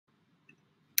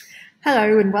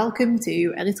Hello and welcome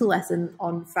to a little lesson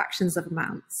on fractions of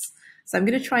amounts. So I'm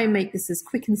going to try and make this as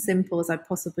quick and simple as I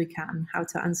possibly can, how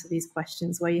to answer these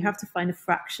questions where you have to find a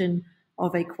fraction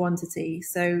of a quantity.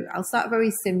 So I'll start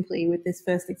very simply with this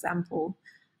first example.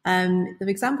 The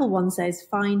example one says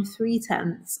find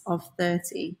 3/10 of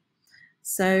 30.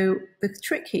 So the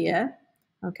trick here,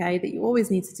 okay, that you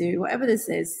always need to do, whatever this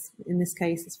is, in this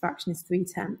case this fraction is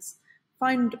 3/10,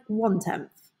 find 1/10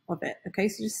 of it, okay,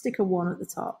 so just stick a 1 at the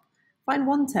top. Find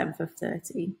 1/10 of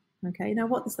 30. Okay, now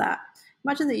what is that?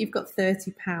 Imagine that you've got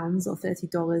 £30 or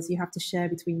 $30 you have to share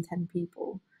between 10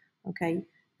 people. Okay,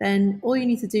 then all you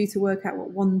need to do to work out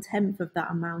what 1/10 of that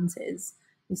amount is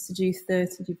to do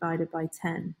 30 divided by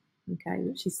 10, okay,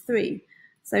 which is 3.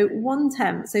 So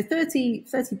 1/10, so $30,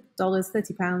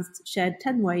 £30 shared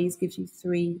 10 ways gives you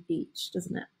 3 each,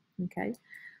 doesn't it? Okay,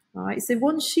 all right, so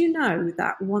once you know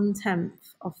that 1/10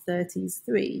 of 30 is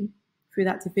 3 through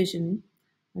that division,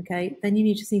 okay, then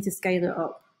you just need to scale it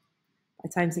up by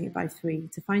timesing it by 3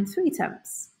 to find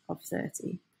 3/10 of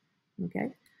 30.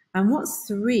 Okay, and what's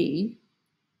 3?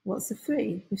 What's a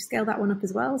 3? We've scaled that one up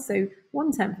as well. So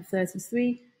 1/10 of 30 is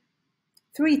 3.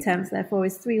 3/10 therefore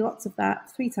is 3 lots of that.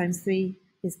 3 times 3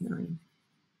 is 9.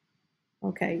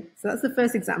 Okay, so that's the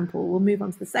first example. We'll move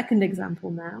on to the second example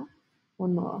now.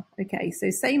 One more. Okay, so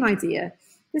same idea.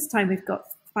 This time we've got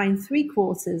find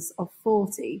 3/4 of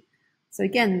 40. So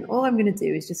again, all I'm going to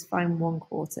do is just find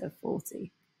 1/4 of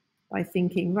 40 by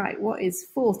thinking, right, what is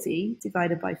 40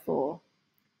 divided by 4?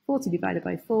 40 divided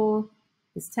by 4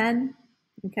 is 10,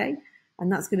 okay?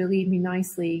 And that's going to lead me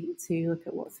nicely to look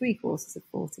at what 3/4 of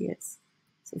 40 is.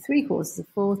 So 3/4 of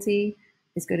 40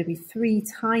 is going to be 3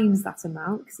 times that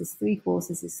amount, because 3/4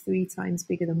 is 3 times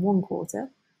bigger than 1/4.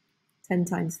 10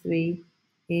 times 3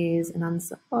 is an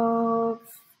answer of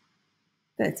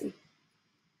 30.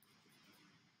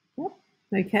 Yep.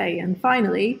 Okay, and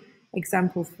finally,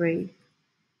 example 3.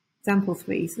 Example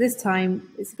 3. So this time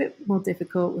it's a bit more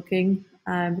difficult looking,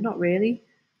 but not really.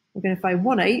 We're going to find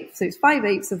 1/8. So it's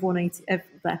 5/8 of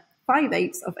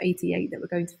 5/8 of 88 that we're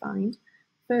going to find.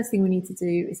 First thing we need to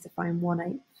do is to find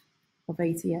 1/8 of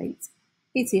 88.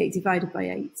 88 divided by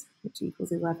 8, which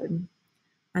equals 11.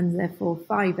 And therefore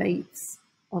 5/8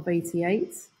 of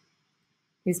 88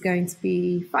 is going to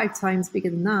be 5 times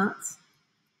bigger than that.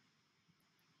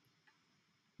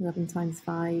 11 times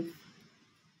 5,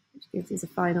 which gives us a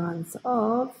final answer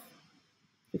of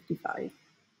 55.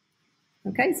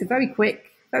 Okay, so very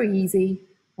quick, very easy.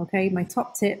 Okay, my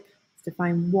top tip is to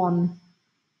find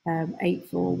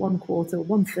 1/8 or 1/4 or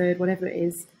 1/3, whatever it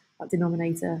is, that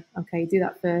denominator. Okay, do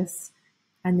that first,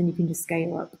 and then you can just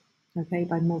scale up, okay,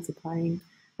 by multiplying.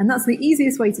 And that's the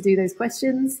easiest way to do those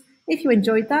questions. If you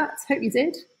enjoyed that, hope you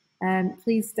did.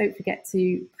 Please don't forget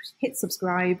to hit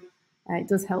subscribe. It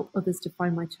does help others to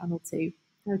find my channel too.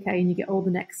 Okay, and you get all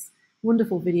the next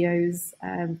wonderful videos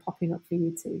popping up for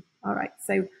you too. All right,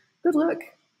 so good luck.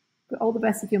 All the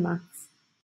best with your maths.